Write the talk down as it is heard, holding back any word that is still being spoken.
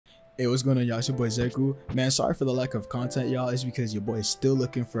Hey, what's going on, y'all? It's your boy Zeku. Man, sorry for the lack of content, y'all. It's because your boy is still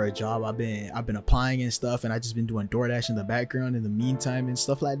looking for a job. I've been applying and stuff, and I just been doing DoorDash in the background in the meantime and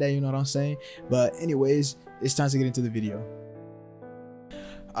stuff like that, you know what I'm saying? But anyways, it's time to get into the video.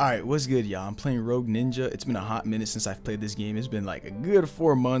 Alright, what's good, y'all? I'm playing Rogue Ninja. It's been a hot minute since I've played this game. It's been like a good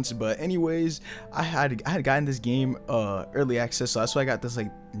 4 months, but anyways, I had gotten this game early access, so that's why I got this like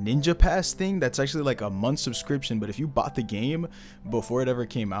Ninja Pass thing. That's actually like a month subscription, but if you bought the game before it ever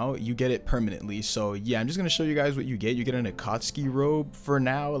came out, you get it permanently. So yeah, I'm just gonna show you guys what you get. You get an Akatsuki robe for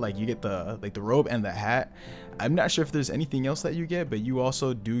now. Like you get the robe and the hat. I'm not sure if there's anything else that you get, but you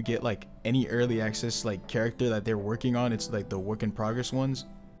also do get like any early access like character that they're working on. It's like the work in progress ones.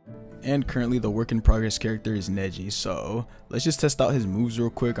 And currently the work in progress character is Neji, so let's just test out his moves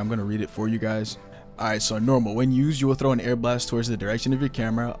real quick. I'm gonna read it for you guys. Alright, so normal. When used, you will throw an air blast towards the direction of your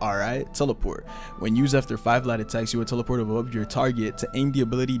camera. Alright, teleport. When used after 5 light attacks, you will teleport above your target to aim the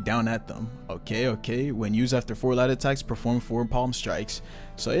ability down at them. Okay. When used after 4 light attacks, perform 4 palm strikes.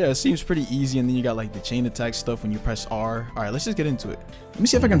 So yeah, it seems pretty easy, and then you got like the chain attack stuff when you press R. Alright, let's just get into it. Let me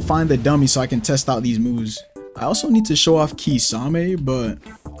see if I can find the dummy so I can test out these moves. I also need to show off Kisame, but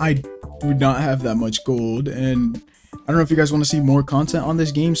I do not have that much gold, and I don't know if you guys want to see more content on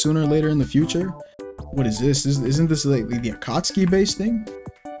this game sooner or later in the future. What is this? Isn't this like the Akatsuki based thing?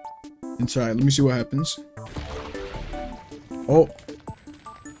 It's alright, let me see what happens. Oh.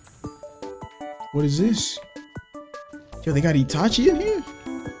 What is this? Yo, they got Itachi in here?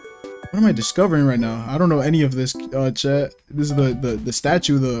 What am I discovering right now? I don't know any of this, chat. This is the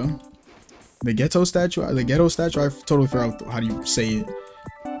statue, the ghetto statue? The ghetto statue? I totally forgot how do you say it.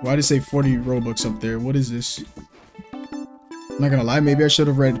 Why did it say 40 Robux up there? What is this? I'm not gonna lie, maybe I should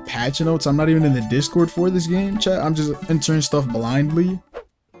have read patch notes. I'm not even in the Discord for this game, chat. I'm just entering stuff blindly.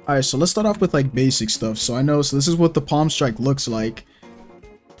 Alright, so let's start off with like basic stuff. So I know, so this is what the palm strike looks like.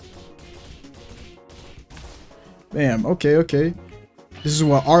 Bam, okay. This is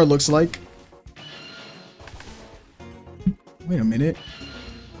what R looks like. Wait a minute.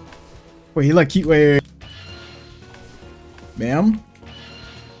 Wait, he like wait. Bam.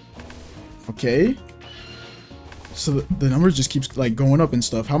 Okay. So the number just keeps like going up and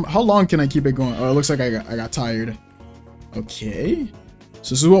stuff. How long can I keep it going? Oh, it looks like I got tired. Okay.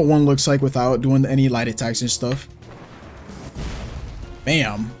 So this is what one looks like without doing any light attacks and stuff.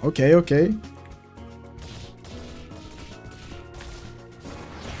 Bam. Okay.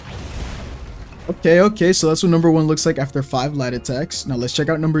 Okay, so that's what number 1 looks like after 5 light attacks. Now let's check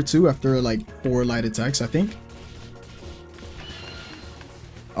out number 2 after like 4 light attacks, I think.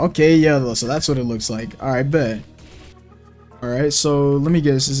 Okay, yeah, so that's what it looks like. Alright, bet. Alright, so let me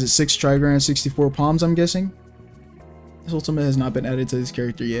guess. Is it 6 trigrams, 64 palms, I'm guessing? This ultimate has not been added to this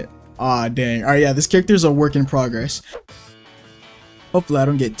character yet. Ah, dang. Alright, yeah, this character is a work in progress. Hopefully I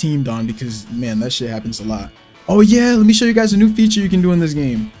don't get teamed on because, man, that shit happens a lot. Oh yeah, let me show you guys a new feature you can do in this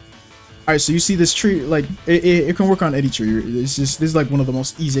game. Alright, so you see this tree, like, it can work on any tree. It's just, this is like one of the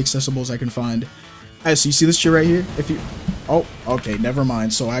most easy accessibles I can find. Alright, so you see this tree right here? If you, oh, okay, never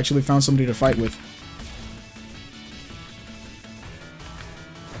mind. So I actually found somebody to fight with.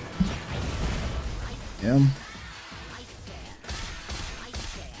 Yeah.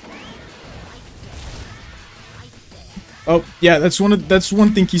 Oh, yeah, that's one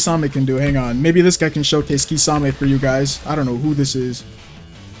thing Kisame can do. Hang on. Maybe this guy can showcase Kisame for you guys. I don't know who this is.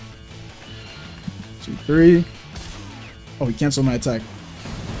 2, 3. Oh, he canceled my attack.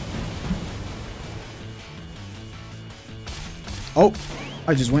 Oh,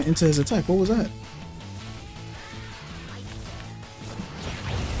 I just went into his attack. What was that?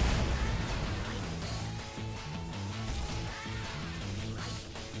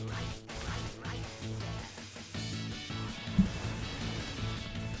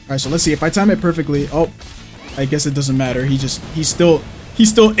 Alright, so let's see if I time it perfectly. Oh, I guess it doesn't matter. He still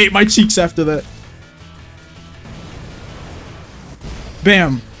ate my cheeks after that.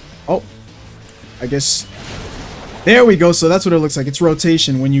 Bam. Oh, I guess. There we go. So that's what it looks like. It's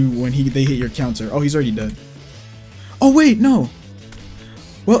rotation when they hit your counter. Oh, he's already dead. Oh wait, no.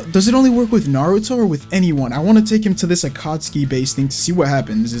 Well, does it only work with Naruto or with anyone? I want to take him to this Akatsuki based thing to see what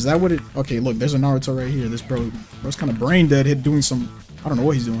happens. Is that what it? Okay, look, there's a Naruto right here. This bro's kind of brain dead, doing some. I don't know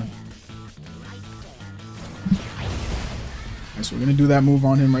what he's doing. Alright, so we're gonna do that move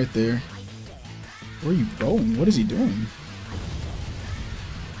on him right there. Where are you going? What is he doing?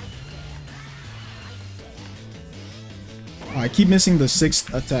 Oh, I keep missing the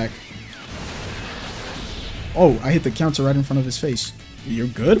 6th attack. Oh, I hit the counter right in front of his face. You're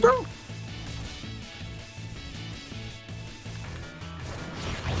good, bro?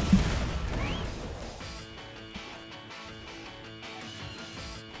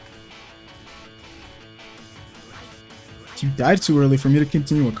 You died too early for me to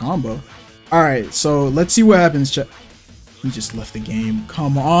continue a combo. Alright, so let's see what happens, chat. He just left the game.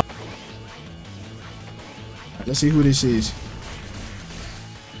 Come on. Right, let's see who this is.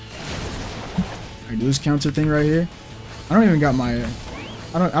 Alright, do this counter thing right here. I don't even got my...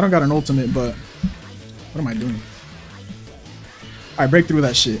 I don't got an ultimate, but... What am I doing? Alright, break through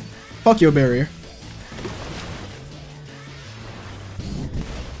that shit. Fuck your barrier.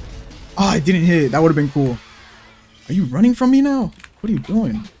 Oh, I didn't hit. That would have been cool. Are you running from me now? What are you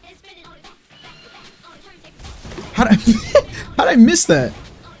doing? How'd I miss that?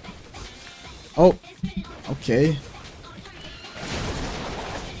 Oh, okay.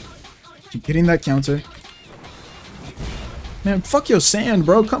 Keep hitting that counter. Man, fuck your sand,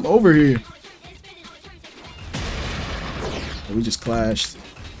 bro. Come over here. Oh, we just clashed.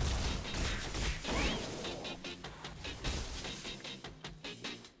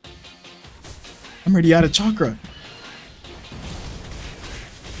 I'm already out of chakra.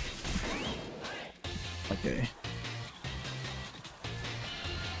 Okay.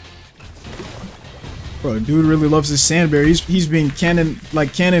 Bro, dude really loves his sandberry. He's being canon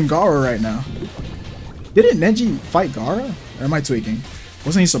Gaara right now. Didn't Neji fight Gaara? Or am I tweaking?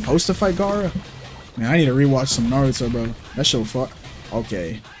 Wasn't he supposed to fight Gaara? Man, I need to rewatch some Naruto, bro. That show fuck.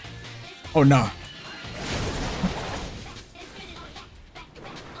 Okay. Oh nah.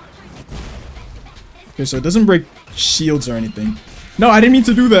 Okay, so it doesn't break shields or anything. No, I didn't mean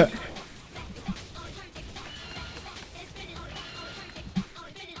to do that.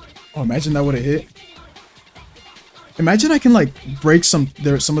 Oh, imagine that would have hit. Imagine I can like break some of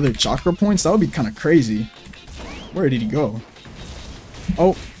their chakra points. That would be kind of crazy. Where did he go?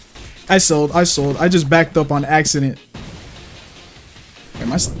 Oh, I sold. I just backed up on accident.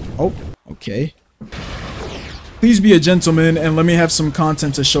 Am I? Oh, okay. Please be a gentleman and let me have some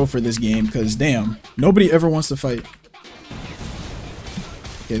content to show for this game, because damn, nobody ever wants to fight.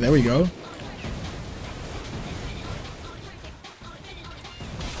 Okay, there we go.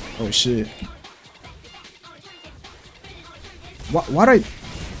 Oh shit. Why'd I...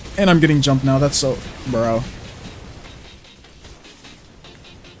 And I'm getting jumped now, that's so... Bro.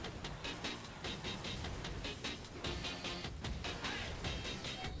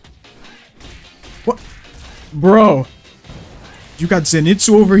 What? Bro. You got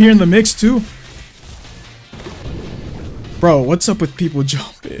Zenitsu over here in the mix too? Bro, what's up with people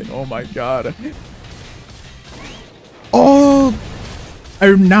jumping? Oh my god. Oh!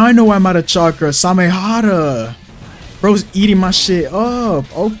 Now I know why I'm out of chakra. Samehara. Bro's eating my shit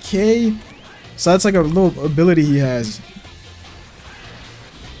up. Okay. So that's like a little ability he has.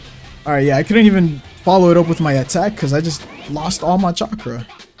 Alright, yeah, I couldn't even follow it up with my attack because I just lost all my chakra.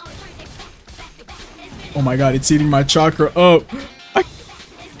 Oh my god, it's eating my chakra up.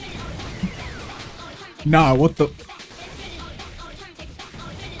 Nah, what the...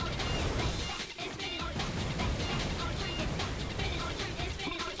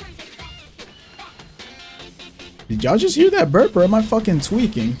 Did y'all just hear that burp, or am I fucking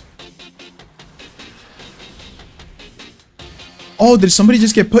tweaking? Oh, did somebody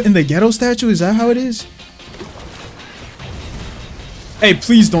just get put in the ghetto statue? Is that how it is? Hey,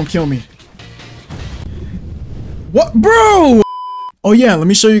 please don't kill me. What, bro? Oh yeah, let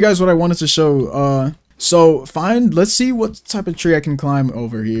me show you guys what I wanted to show. So let's see what type of tree I can climb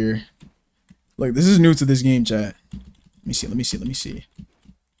over here. Look, this is new to this game, chat. Let me see.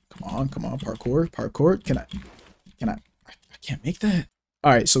 Come on, parkour. I can't make that.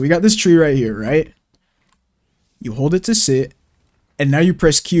 All right, so we got this tree right here, right? You hold it to sit, and now you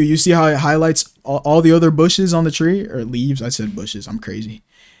press Q. You see how it highlights all the other bushes on the tree, or leaves? I said bushes. I'm crazy.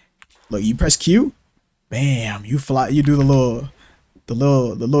 Look, you press Q, bam, you fly. You do the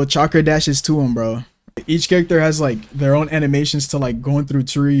little chakra dashes to them, bro. Each character has like their own animations to like going through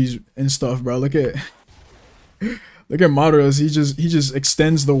trees and stuff, bro. Look at Madara's. He just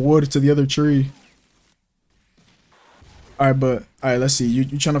extends the wood to the other tree. Alright, let's see.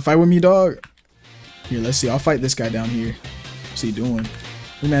 You trying to fight with me, dog? Here, let's see. I'll fight this guy down here. What's he doing?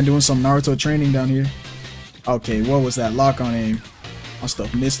 This man doing some Naruto training down here. Okay, what was that? Lock on aim. My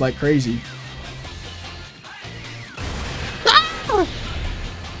stuff missed like crazy.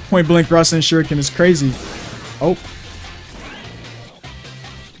 Point blank Rasen Shuriken is crazy. Oh.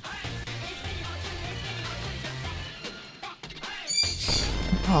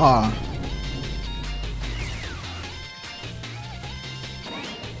 Ah.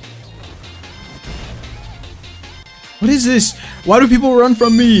 What is this? Why do people run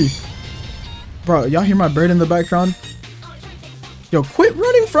from me? Bro, y'all hear my bird in the background? Yo, quit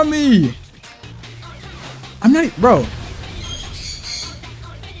running from me! I'm not... Bro.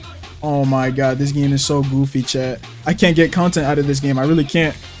 Oh my god, this game is so goofy, chat. I can't get content out of this game. I really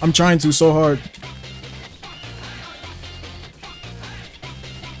can't. I'm trying to so hard.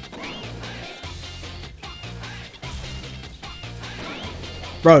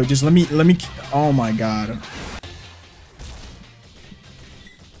 Bro, just let me, oh my god.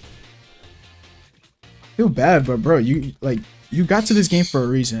 Feel bad, but bro, you got to this game for a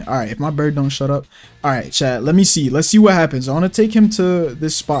reason. All right, if my bird don't shut up. All right, chat, let me see. Let's see what happens. I want to take him to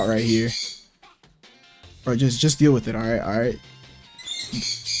this spot right here. Bro, just deal with it. All right.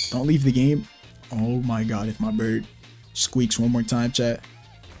 Don't leave the game. Oh my god, if my bird squeaks one more time, chat.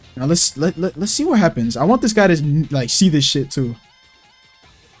 Now let's see what happens. I want this guy to like see this shit too.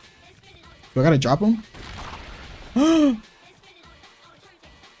 Do I gotta drop him?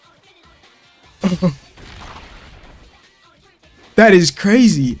 That is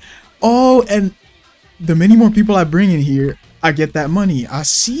crazy. Oh, and the many more people I bring in here, I get that money. I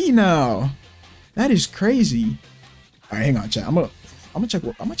see now. That is crazy. All right, hang on, chat. I'm gonna check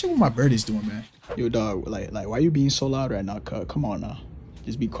what my bird is doing, man. Yo, dog. Like, why you being so loud right now? Come on now.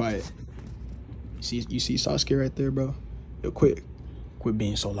 Just be quiet. You see Sasuke right there, bro? Yo, quit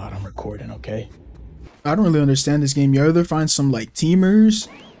being so loud. I'm recording, okay? I don't really understand this game. You either find some like teamers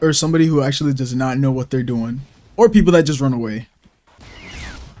or somebody who actually does not know what they're doing, or people that just run away.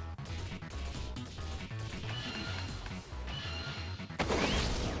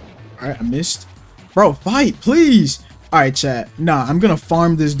 All right, I missed. Bro, fight, please. All right, chat. Nah, I'm gonna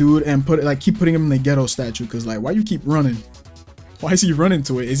farm this dude and keep putting him in the ghetto statue. Cause like, why you keep running? Why is he running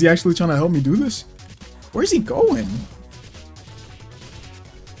to it? Is he actually trying to help me do this? Where's he going?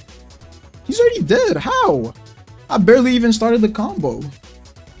 He's already dead. How? I barely even started the combo.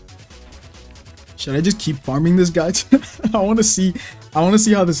 Should I just keep farming this guy? I want to see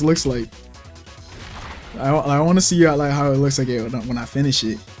how this looks like. I want to see how it looks like when I finish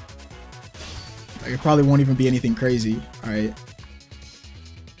it. Like, it probably won't even be anything crazy. All right.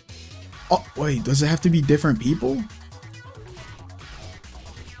 Oh wait, does it have to be different people?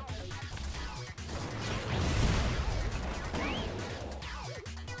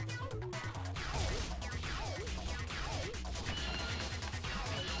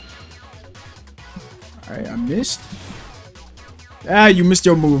 Alright, I missed. Ah, you missed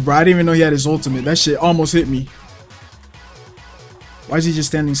your move, bro. I didn't even know he had his ultimate. That shit almost hit me. Why is he just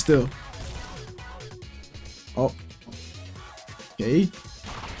standing still? Oh. Okay.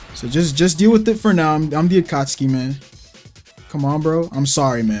 So just deal with it for now. I'm the Akatsuki, man. Come on, bro. I'm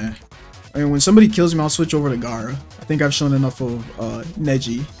sorry, man. I mean, when somebody kills me, I'll switch over to Gaara. I think I've shown enough of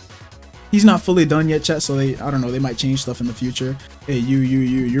Neji. He's not fully done yet, chat, so I don't know, they might change stuff in the future. Hey,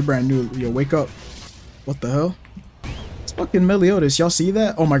 you're brand new. Yo, wake up. What the hell? It's fucking Meliodas. Y'all see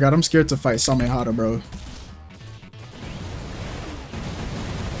that? Oh my god, I'm scared to fight Samehara, bro.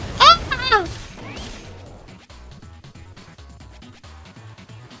 Ah!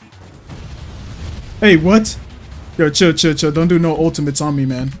 Hey, what? Yo, chill. Don't do no ultimates on me,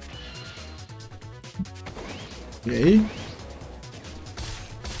 man. Okay.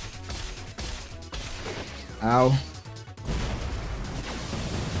 Ow.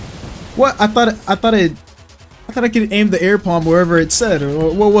 What? I thought I could aim the air palm wherever it said.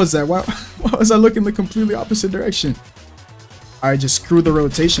 Or what was that? Why was I looking the completely opposite direction? Alright, just screw the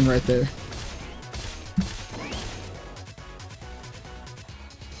rotation right there.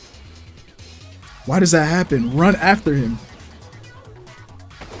 Why does that happen? Run after him.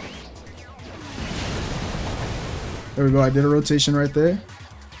 There we go. I did a rotation right there.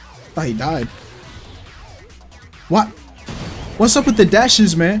 Oh, he died. What? What's up with the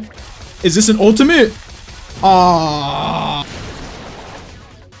dashes, man? Is this an ultimate? Ah.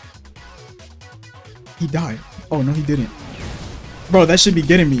 He died. Oh, no, he didn't. Bro, that should be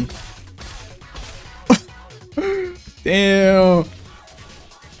getting me. Damn.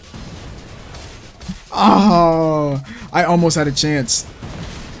 Oh, I almost had a chance.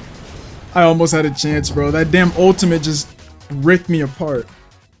 Bro. That damn ultimate just ripped me apart.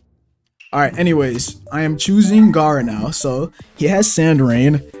 Alright, anyways, I am choosing Gaara now. So, he has Sand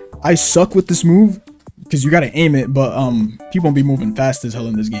Rain. I suck with this move because you gotta aim it, but people be moving fast as hell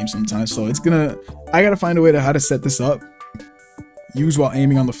in this game sometimes. So, I gotta find a way to how to set this up. Use while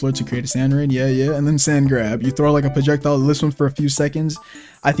aiming on the floor to create a Sand Rain. Yeah. And then Sand Grab. You throw like a projectile to this one for a few seconds.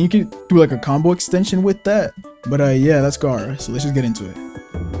 I think you could do like a combo extension with that. But yeah, that's Gaara. So, let's just get into it.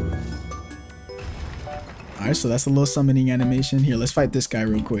 Alright, so that's a little summoning animation. Here, let's fight this guy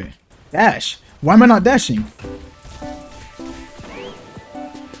real quick. Dash! Why am I not dashing?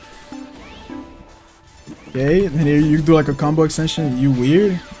 Okay, and here you do like a combo extension. You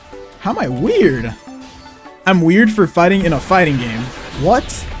weird? How am I weird? I'm weird for fighting in a fighting game. What?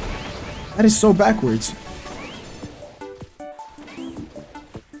 That is so backwards.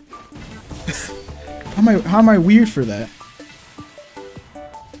 How am I weird for that?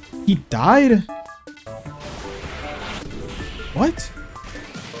 He died? What?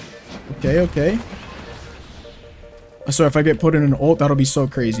 Okay, okay. So if I get put in an ult, that'll be so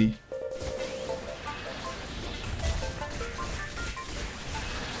crazy.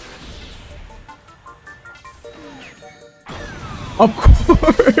 Of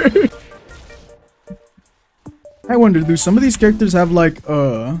course. I wonder, do some of these characters have like,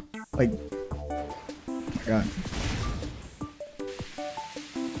 oh my god.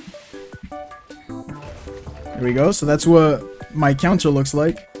 There we go. So that's what my counter looks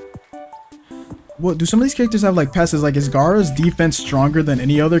like. What do some of these characters have like passes? Like, is Gaara's defense stronger than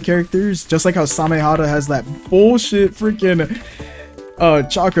any other characters? Just like how Samehada has that bullshit freaking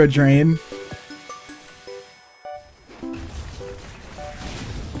chakra drain.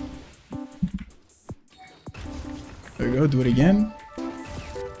 There we go, do it again.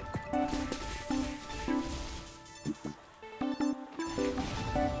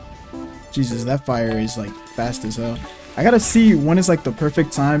 Jesus, that fire is like fast as hell. I gotta see when is like the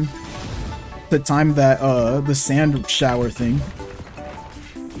perfect time to time that the sand shower thing.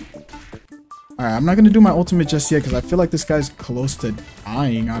 Alright, I'm not gonna do my ultimate just yet because I feel like this guy's close to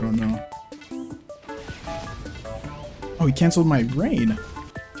dying. I don't know. Oh, he canceled my rain.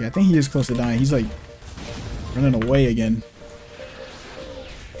 Okay, I think he is close to dying. He's like running away again.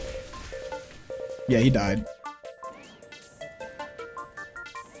 Yeah, he died.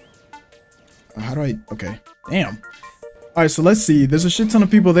 How do I... Okay. Damn. Alright, so let's see. There's a shit ton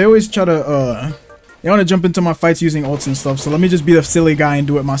of people. They always try to, they want to jump into my fights using ults and stuff. So let me just be the silly guy and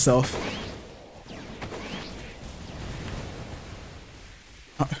do it myself.